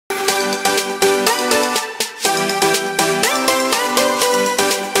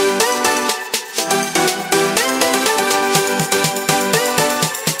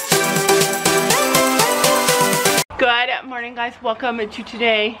guys, welcome to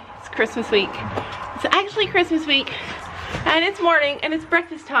today. It's Christmas week. It's actually Christmas week and it's morning and it's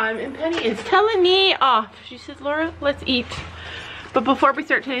breakfast time and Penny is telling me off. She says, Laura, let's eat. But before we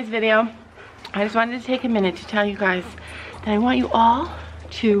start today's video, I just wanted to take a minute to tell you guys that I want you all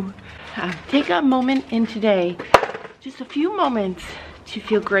to take a moment in today, just a few moments, to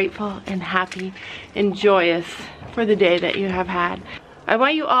feel grateful and happy and joyous for the day that you have had. I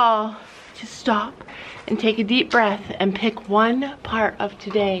want you all to stop and take a deep breath and pick one part of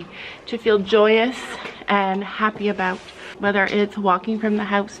today to feel joyous and happy about. Whether it's walking from the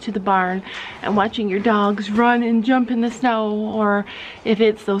house to the barn and watching your dogs run and jump in the snow, or if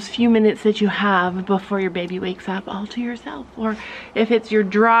it's those few minutes that you have before your baby wakes up all to yourself, or if it's your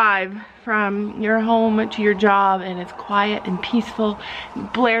drive from your home to your job and it's quiet and peaceful,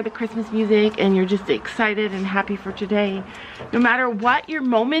 blare the Christmas music and you're just excited and happy for today. No matter what your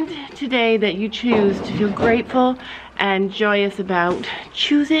moment today that you choose to feel grateful and joyous about,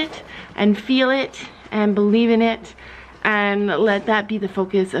 choose it and feel it and believe in it, and let that be the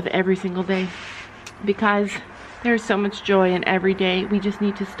focus of every single day, because there's so much joy in every day. We just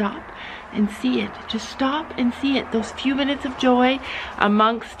need to stop and see it. Just stop and see it. Those few minutes of joy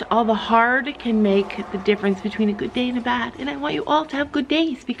amongst all the hard can make the difference between a good day and a bad. And I want you all to have good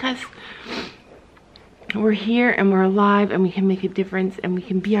days, because we're here and we're alive and we can make a difference and we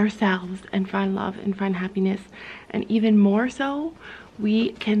can be ourselves and find love and find happiness. And even more so,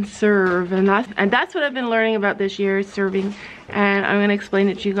 we can serve, and that's what I've been learning about this year, is serving. And I'm going to explain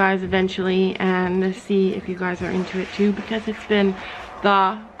it to you guys eventually and see if you guys are into it too, because it's been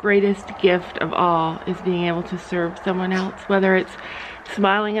the greatest gift of all, is being able to serve someone else, whether it's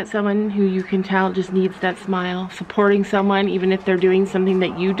smiling at someone who you can tell just needs that smile, supporting someone even if they're doing something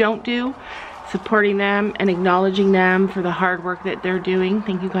that you don't do, supporting them and acknowledging them for the hard work that they're doing.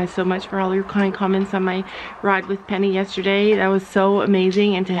 Thank you guys so much for all your kind comments on my ride with Penny yesterday. That was so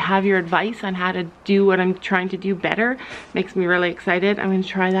amazing, and to have your advice on how to do what I'm trying to do better makes me really excited. I'm going to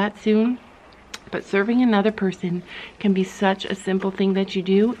try that soon. But serving another person can be such a simple thing that you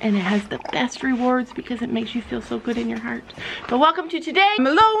do, and it has the best rewards because it makes you feel so good in your heart. But welcome to today. I'm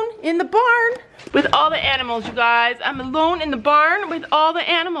alone in the barn with all the animals, you guys. I'm alone in the barn with all the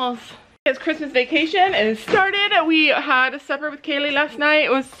animals. It's Christmas vacation and it started. We had a supper with Kaylee last night. It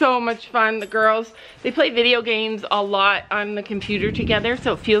was so much fun. The girls, they play video games a lot on the computer together,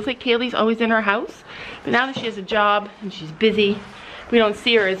 so it feels like Kaylee's always in her house. But now that she has a job and she's busy, we don't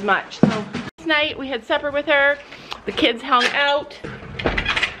see her as much. So last night we had supper with her. The kids hung out,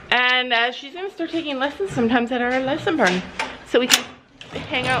 and she's gonna start taking lessons sometimes at our lesson barn so we can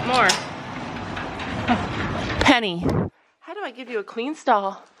hang out more. Oh, Penny, how do I give you a clean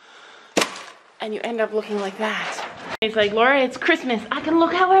stall and you end up looking like that? It's like, Laura, it's Christmas. I can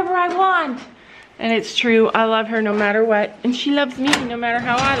look however I want. And it's true. I love her no matter what. And she loves me no matter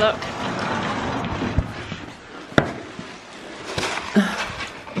how I look.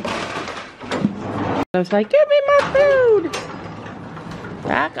 I was like, give me my food.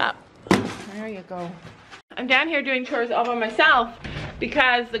 Back up. There you go. I'm down here doing chores all by myself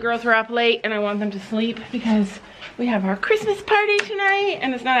because the girls were up late and I want them to sleep, because we have our Christmas party tonight.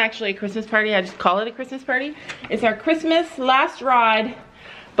 And it's not actually a Christmas party, I just call it a Christmas party. It's our Christmas last ride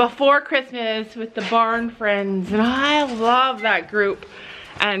before Christmas with the barn friends. And I love that group.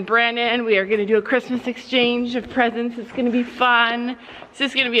 And Brandon, we are gonna do a Christmas exchange of presents. It's gonna be fun. It's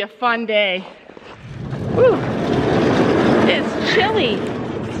just gonna be a fun day. Woo. It's chilly.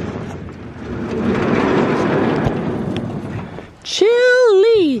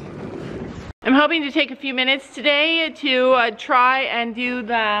 Chilly. I'm hoping to take a few minutes today to try and do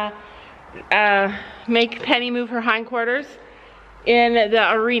the make Penny move her hindquarters in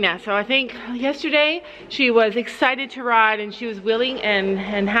the arena. So I think yesterday she was excited to ride and she was willing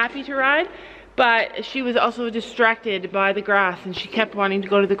and happy to ride, but she was also distracted by the grass and she kept wanting to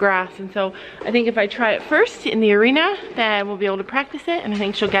go to the grass. And so I think if I try it first in the arena, then we'll be able to practice it, and I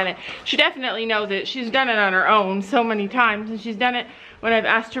think she'll get it. She definitely knows it. She's done it on her own so many times, and she's done it when I've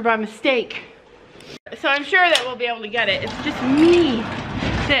asked her by mistake. So I'm sure that we'll be able to get it. It's just me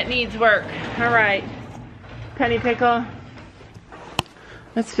that needs work. All right, Penny Pickle.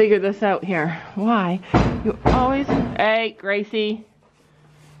 Let's figure this out here. Why? You always, hey, Gracie.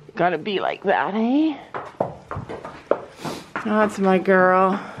 Gotta be like that, eh? That's my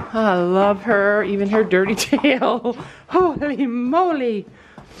girl. I love her, even her dirty tail. Holy moly.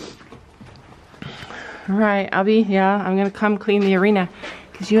 All right, Abby, yeah, I'm gonna come clean the arena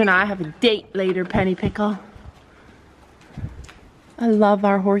because you and I have a date later, Penny Pickle. I love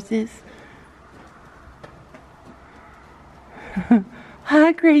our horses.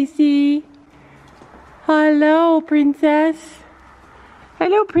 Hi, Gracie. Hello, princess.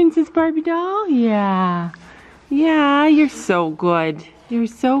 Hello, Princess Barbie doll. Yeah. Yeah, you're so good. You're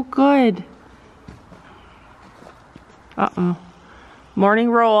so good. Uh-oh.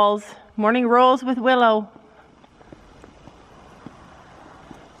 Morning rolls. Morning rolls with Willow.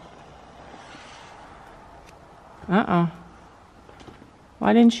 Uh-oh.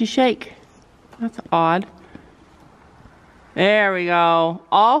 Why didn't she shake? That's odd. There we go.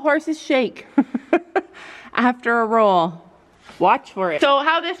 All horses shake after a roll. Watch for it. So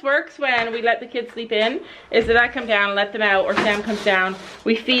how this works when we let the kids sleep in is that I come down, let them out, or Sam comes down.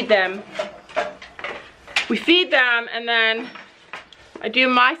 We feed them. We feed them, and then I do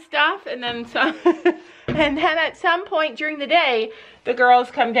my stuff, and then some. And then at some point during the day, the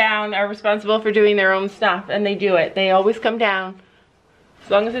girls come down, are responsible for doing their own stuff, and they do it. They always come down. As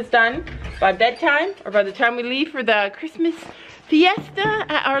long as it's done by bedtime, or by the time we leave for the Christmas fiesta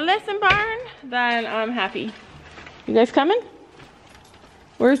at our lesson barn, then I'm happy. You guys coming?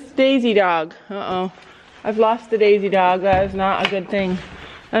 Where's Daisy dog? Uh-oh. I've lost the Daisy dog. That is not a good thing.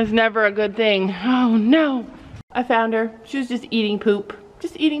 That's never a good thing. Oh no. I found her. She was just eating poop.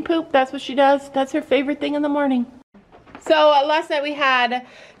 Just eating poop. That's what she does. That's her favorite thing in the morning. So last night we had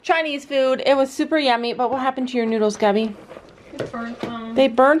Chinese food. It was super yummy. But what happened to your noodles, Gabby? They burnt them. They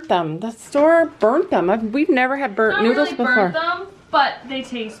burnt them. The store burnt them. We've never had burnt noodles really before. Burnt them, but they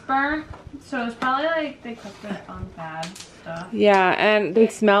taste burnt. So it's probably like they cooked it on bad stuff. Yeah, and they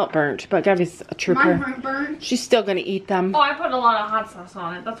smell burnt. But Gabby's a trooper. Mine weren't burnt. She's still gonna eat them. Oh, I put a lot of hot sauce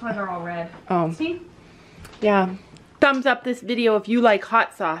on it. That's why they're all red. Oh. See? Yeah. Thumbs up this video if you like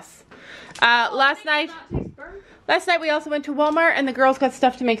hot sauce. Last night we also went to Walmart and the girls got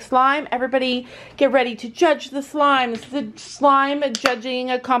stuff to make slime. Everybody get ready to judge the slime. This is a slime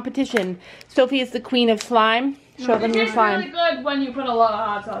judging competition. Sophie is the queen of slime. Show them your slime. It's really good when you put a lot of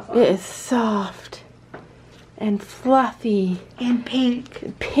hot sauce on it. It is soft and fluffy. And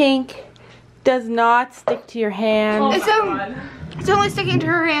pink. Pink. Does not stick to your hand. Oh It's only sticking to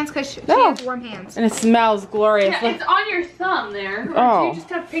her hands because she has warm hands. And it smells glorious. Yeah, it's on your thumb there. Oh. You just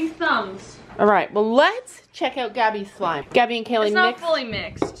have pink thumbs. Alright, well let's check out Gabby's slime. Gabby and Kaylee It's not mixed. fully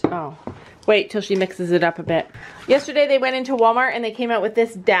mixed. Oh. Wait till she mixes it up a bit. Yesterday they went into Walmart and they came out with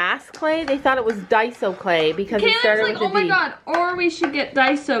this DAS clay. They thought it was Daiso clay because it started like, with a D. oh my god, or we should get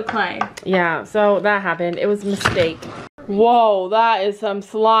Daiso clay. Yeah, so that happened. It was a mistake. Whoa, that is some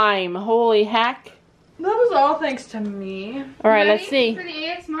slime. Holy heck. That was all thanks to me. Alright, let's see. For the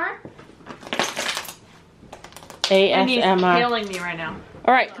ASMR? ASMR. He's killing me right now.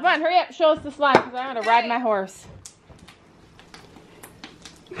 Alright, come on, hurry up. Show us the slime because I want to ride my horse.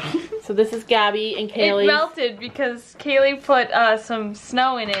 So this is Gabby and Kaylee. It melted because Kaylee put some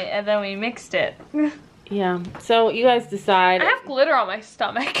snow in it and then we mixed it. Yeah, so you guys decide. I have glitter on my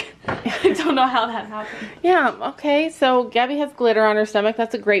stomach. I don't know how that happened. Yeah, okay, so Gabby has glitter on her stomach.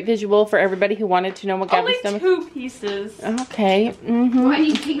 That's a great visual for everybody who wanted to know what Gabby's stomach. Only 2 pieces. Okay, Why did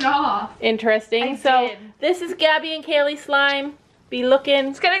you take it off? Interesting. I So did. this is Gabby and Kaylee slime. Be looking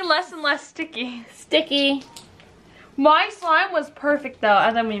It's getting less and less sticky. sticky. My slime was perfect though,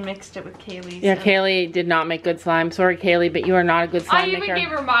 and then we mixed it with Kaylee's. Yeah, so. Kaylee did not make good slime. Sorry, Kaylee, but you are not a good I slime even maker. gave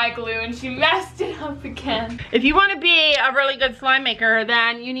her my glue and she messed it up again. If you want to be a really good slime maker,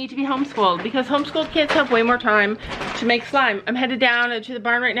 then you need to be homeschooled because homeschooled kids have way more time to make slime. I'm headed down to the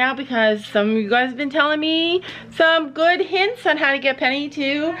barn right now because some of you guys have been telling me some good hints on how to get Penny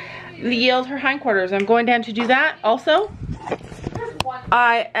to yield her hindquarters. I'm going down to do that also.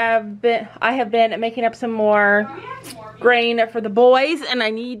 I have been making up some more grain for the boys, and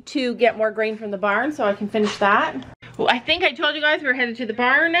I need to get more grain from the barn so I can finish that. Well, I think I told you guys we were headed to the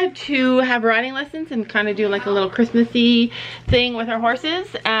barn to have riding lessons and kind of do like a little Christmassy thing with our horses,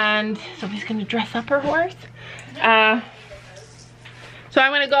 and Sophie's gonna dress up her horse. So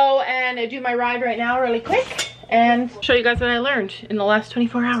I'm gonna go and do my ride right now really quick and show you guys what I learned in the last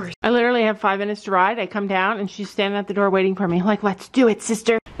 24 hours. I literally have 5 minutes to ride. I come down and she's standing at the door waiting for me like, let's do it,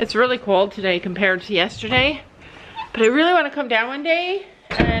 sister. It's really cold today compared to yesterday, but I really want to come down one day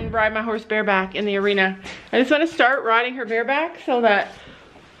and ride my horse bareback in the arena. I just want to start riding her bareback so that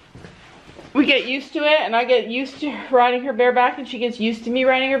we get used to it and I get used to riding her bareback and she gets used to me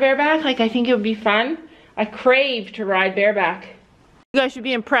riding her bareback. Like, I think it would be fun. I crave to ride bareback. You guys should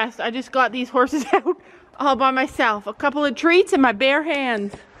be impressed. I just got these horses out all by myself. A couple of treats in my bare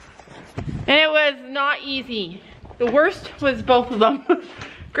hands. And it was not easy. The worst was both of them.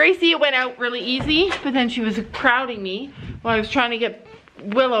 Gracie went out really easy, but then she was crowding me while I was trying to get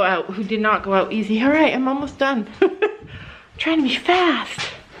Willow out, who did not go out easy. All right, I'm almost done. I'm trying to be fast.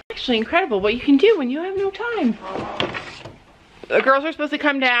 Actually incredible what you can do when you have no time. the girls are supposed to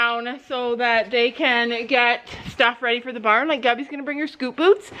come down so that they can get stuff ready for the barn. Like Gabby's gonna bring her scoot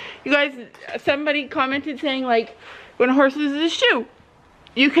boots. You guys, somebody commented saying like, when a horse loses a shoe,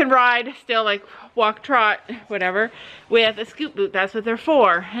 you can ride still, like walk, trot, whatever, with a scoot boot. That's what they're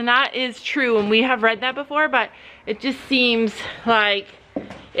for. And that is true, and we have read that before, but it just seems like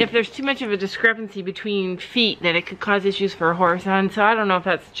if there's too much of a discrepancy between feet that it could cause issues for a horse. And so I don't know if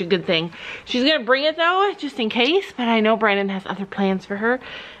that's such a good thing. She's gonna bring it though, just in case, but I know Brandon has other plans for her.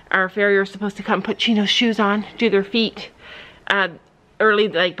 Our farrier is supposed to come put Chino's shoes on, do their feet early,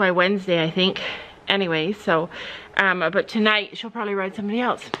 like by Wednesday, I think. Anyway, so, but tonight she'll probably ride somebody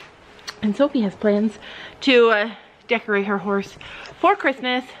else. And Sophie has plans to decorate her horse for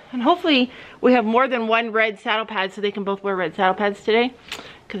Christmas. And hopefully we have more than one red saddle pad so they can both wear red saddle pads today,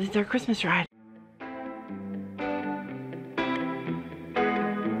 because it's their Christmas ride.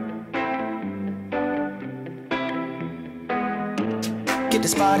 Get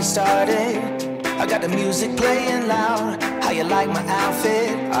this party started. I got the music playing loud. How you like my outfit?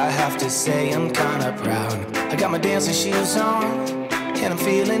 I have to say I'm kinda proud. I got my dancing shoes on, and I'm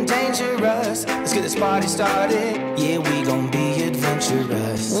feeling dangerous. Let's get this party started. Yeah, we gon' be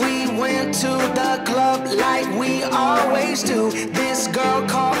adventurous. We went to the club like we always do. This girl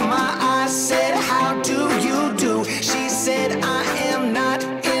caught my eye, said, how do you do? She said, I am not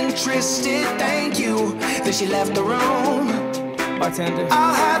interested, thank you. Then she left the room. Bartender,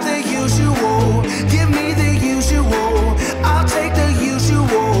 I'll have the usual. Give me the usual. I'll take the usual.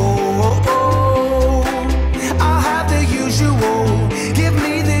 I'll have the usual. Give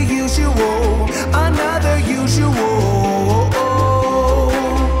me the usual. Another usual.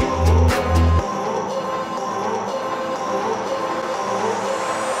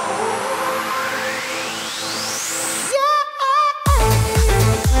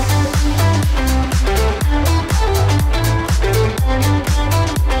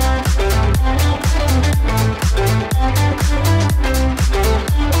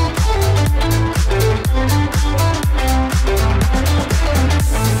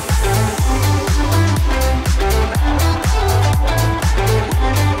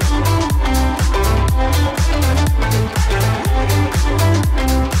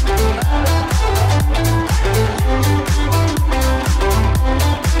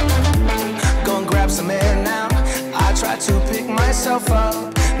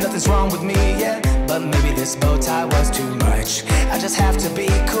 Nothing's wrong with me yet, but maybe this bow tie was too much. I just have to be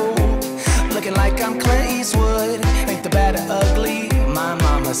cool, looking like I'm Clint Eastwood. Ain't the bad or ugly, my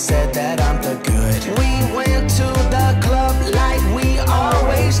mama said that I'm the good. We went to the club like we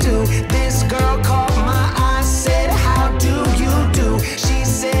always do. This girl caught my eye, said, how do you do? She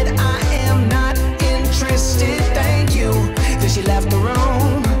said, I am not interested, thank you. Then she left the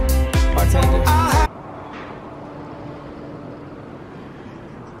room. Bartender,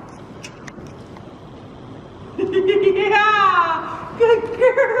 Yeah! Good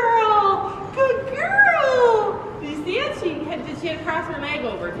girl! Good girl! Did you see it? Did she cross her leg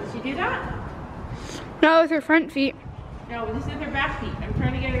over? Did she do that? No, with her front feet. No, this is her back feet. I'm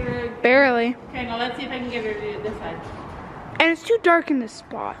trying to get her to... Barely. Okay, now let's see if I can get her to do it this side. And it's too dark in this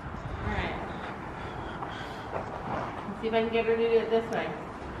spot. Alright. Let's see if I can get her to do it this way.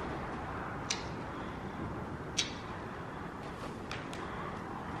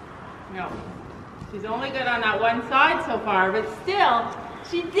 No. She's only good on that one side so far, but still,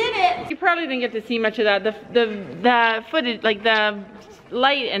 she did it. You probably didn't get to see much of that. The footage, like the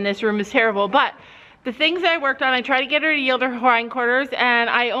light in this room is terrible, but the things I worked on, I tried to get her to yield her hindquarters, and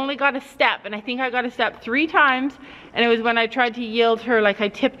I only got a step, and I think I got a step 3 times, and it was when I tried to yield her, like I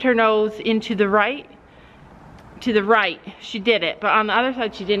tipped her nose into the right, she did it, but on the other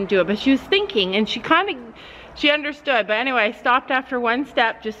side she didn't do it, but she was thinking, and she understood. But anyway, I stopped after 1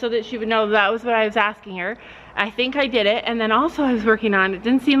 step just so that she would know that was what I was asking her. I think I did it. And then also I was working on, it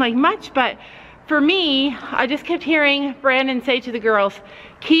didn't seem like much, but for me, I just kept hearing Brandon say to the girls,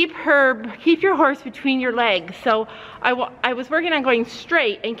 keep your horse between your legs. So I was working on going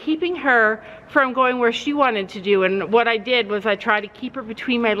straight and keeping her from going where she wanted to do. And what I did was I tried to keep her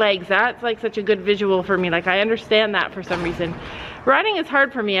between my legs. That's like such a good visual for me. Like I understand that for some reason. Riding is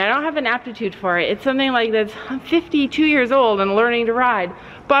hard for me. I don't have an aptitude for it. It's something like this. I'm 52 years old and learning to ride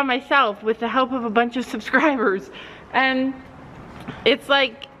by myself with the help of a bunch of subscribers. And it's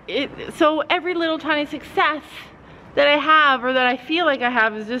like, so every little tiny success that I have or that I feel like I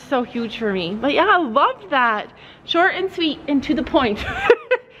have is just so huge for me. But yeah, I love that. Short and sweet and to the point.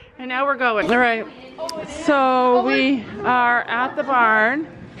 And now we're going. All right, so we are at the barn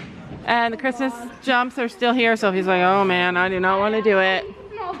and the Christmas jumps are still here. So he's like, oh man, I do not want to do it.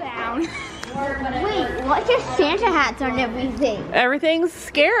 I'm all down. Wait, what's your Santa hats on everything? Everything's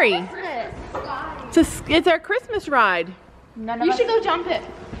scary. It's our Christmas ride. You should go jump it.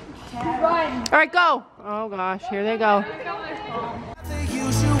 All right, go. Oh gosh, here they go. The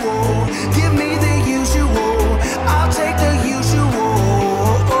usual, give me the usual. I'll take the usual.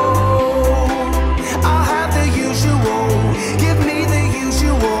 I'll have the usual. Give me the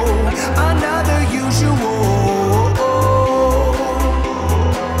usual. Another usual.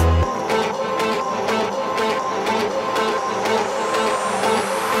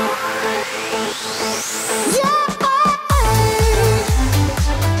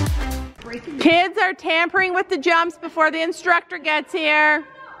 Kids are tampering with the jumps before the instructor gets here.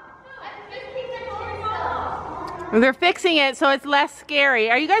 They're fixing it so it's less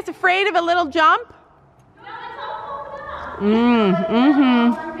scary. Are you guys afraid of a little jump?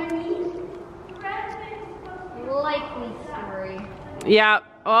 Likely story. Yeah,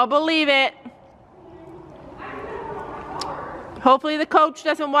 I'll believe it. Hopefully the coach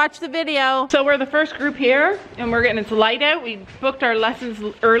doesn't watch the video. So we're the first group here and we're getting, it's light out. We booked our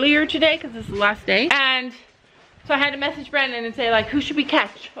lessons earlier today because it's the last day. And so I had to message Brendan and say like, who should we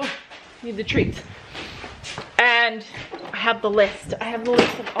catch? Oh, need the treats. And I have the list. I have the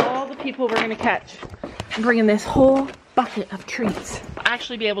list of all the people we're gonna catch. I'm bringing this whole bucket of treats. I'll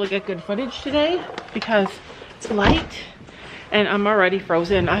actually be able to get good footage today because it's light and I'm already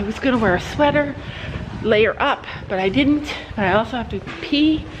frozen. I was gonna wear a sweater, layer up, but I didn't. But I also have to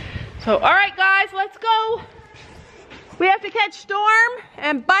pee. So, all right guys, let's go. We have to catch Storm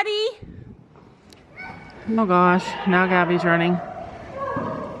and Buddy. Oh gosh, now Gabby's running.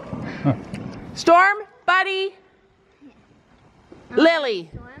 Storm, Buddy,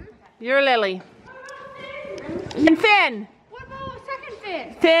 Lily. You're Lily. And Finn. What about second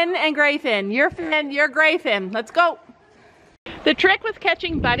Finn? Finn and Gray Finn. You're Finn, you're Gray Finn. Let's go. The trick with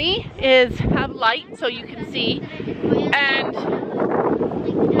catching Buddy is have light so you can see, and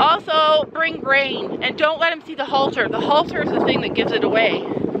also bring rain, and don't let him see the halter. The halter is the thing that gives it away.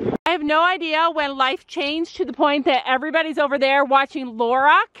 I have no idea when life changed to the point that everybody's over there watching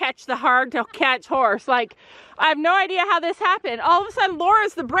Laura catch the hard to catch horse. Like, I have no idea how this happened. All of a sudden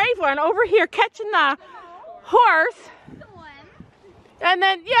Laura's the brave one over here catching the horse. And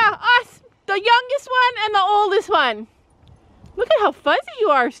then, yeah, us, the youngest one and the oldest one. Look at how fuzzy you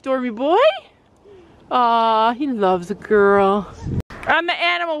are, Stormy boy. Aw, he loves a girl. I'm the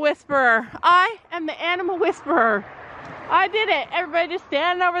animal whisperer. I am the animal whisperer. I did it. Everybody just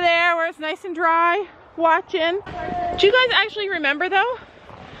standing over there where it's nice and dry, watching. Do you guys actually remember though?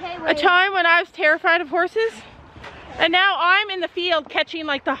 A time when I was terrified of horses? And now I'm in the field catching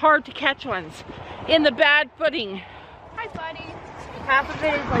like the hard to catch ones in the bad footing. Hi, buddy. Half of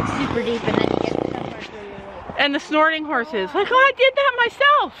it is like super deep and then you get to some parts where you're like... And the snorting horses. Like, oh, I did that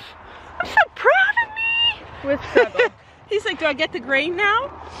myself. I'm so proud of me. With struggle. He's like, do I get the grain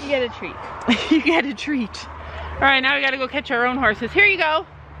now? You get a treat. You get a treat. All right, now we gotta go catch our own horses. Here you go.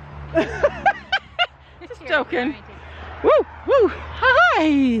 Just joking. Woo, woo,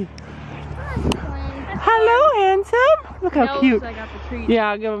 hi. Hello, handsome. Look how cute. I got the treat. Yeah,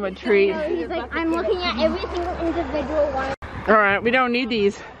 I'll give him a treat. He's like, I'm looking at every single individual one. All right, we don't need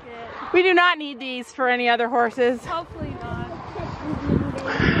these. We do not need these for any other horses. Hopefully not.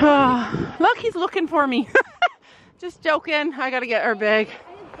 Oh, look, he's looking for me. Just joking. I gotta get our bag.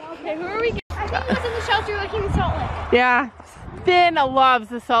 Okay, who are we getting? I think he was in the shelter looking the salt lick. Yeah, Finn loves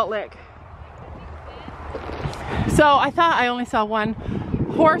the salt lick. So I thought I only saw one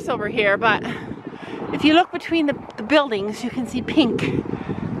horse over here, but if you look between the buildings, you can see pink.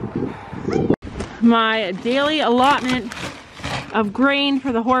 My daily allotment of grain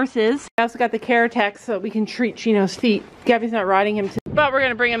for the horses. I also got the Caratex so we can treat Chino's feet. Gabby's not riding him, but we're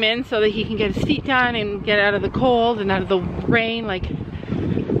gonna bring him in so that he can get his feet done and get out of the cold and out of the rain. Like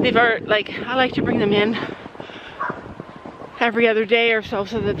I like to bring them in every other day or so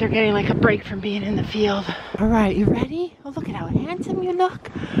that they're getting like a break from being in the field. All right, you ready? Oh, look at how handsome you look.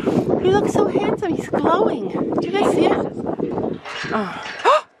 You look so handsome. He's glowing. Do you guys see it?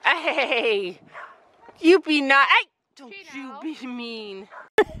 Oh, hey, you be not. Hey, don't you be mean.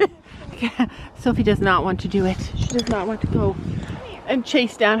 Sophie does not want to do it. She does not want to go and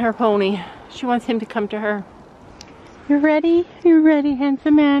chase down her pony. She wants him to come to her. You ready? You ready,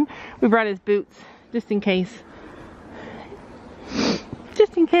 handsome man? We brought his boots just in case.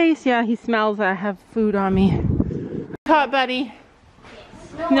 Just in case, yeah, he smells I have food on me. Caught, buddy.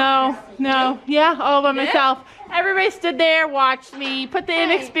 No, no, yeah, all by myself. Everybody stood there, watched me, put the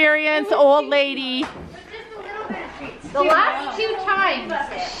inexperienced old lady. The last 2 times,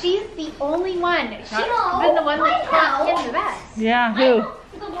 she's the only one. She's been the one that's caught him the best. Yeah, who?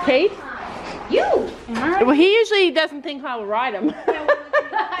 Kate? You. Well, he usually doesn't think how to ride him.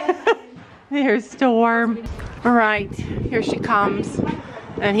 Here's Storm. All right, here she comes.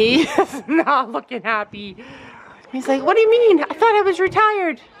 And he is not looking happy. He's like, what do you mean? I thought I was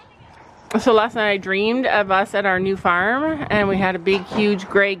retired. So last night I dreamed of us at our new farm, and we had a big, huge,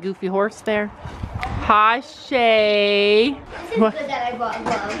 gray, goofy horse there. Hi, Shay. This is good that I bought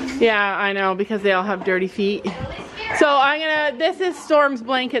gloves. Yeah, I know, because they all have dirty feet. So this is Storm's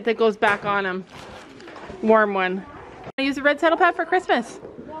blanket that goes back on him. Warm one. I use a red saddle pad for Christmas.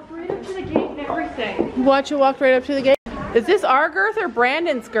 Walk right up to the gate and everything. Watch you walk right up to the gate. Is this our girth or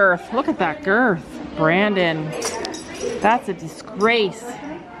Brandon's girth? Look at that girth. Brandon. That's a disgrace.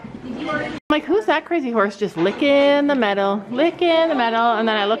 I'm like, who's that crazy horse just licking the metal, licking the metal? And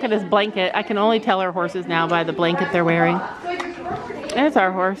then I look at his blanket. I can only tell our horses now by the blanket they're wearing. And it's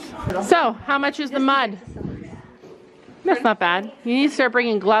our horse. So, how much is the mud? That's not bad. You need to start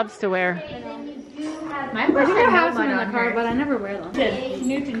bringing gloves to wear. My horse has some in the car, but I never wear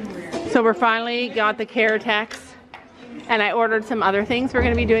them. So we're finally got the care text. And I ordered some other things we're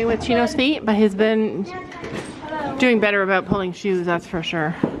going to be doing with Chino's feet, but he's been doing better about pulling shoes, that's for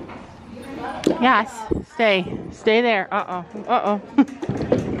sure. Yes, stay there. Uh-oh.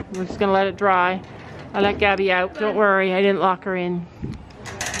 We're just going to let it dry. I let Gabby out. Don't worry, I didn't lock her in.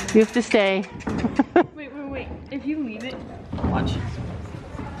 You have to stay. Wait. If you leave it, Watch.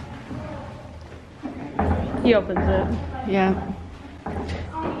 he opens it. Yeah.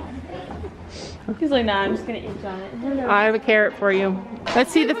 He's like, nah, I'm just gonna inch on it. I have a carrot for you.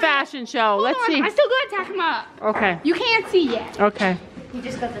 Let's see the fashion show. Let's see. I still gotta tack him up. Okay. You can't see yet. Okay. You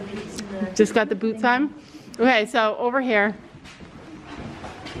just got the boots in the... Just got the boots on? Okay, so over here.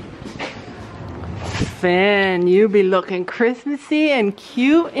 Finn, you be looking Christmassy and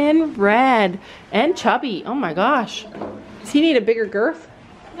cute in red. And chubby. Oh my gosh. Does he need a bigger girth?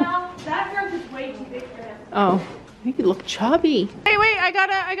 No, that girth is way too big for him. Oh. You could look chubby. Hey, wait, I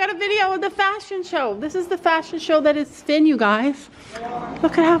got a video of the fashion show. This is the fashion show that is Finn, you guys.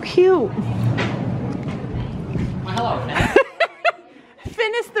 Look at how cute. Well, hello, Finn.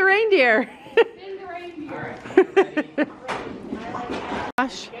 Finn is the reindeer. In the reindeer.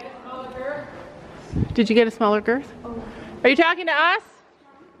 Gosh. Did you get a smaller girth? Are you talking to us?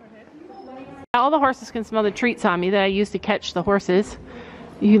 All the horses can smell the treats on me that I used to catch the horses.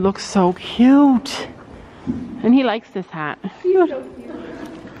 You look so cute. And he likes this hat.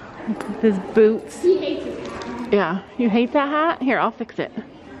 His boots. He hates it. Yeah, you hate that hat? Here, I'll fix it.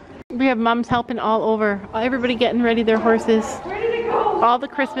 We have mums helping all over. Everybody getting ready their horses. Where did it go? All the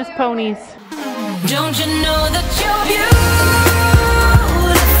Christmas ponies. Don't you know that you're beautiful?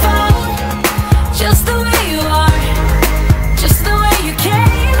 Just the way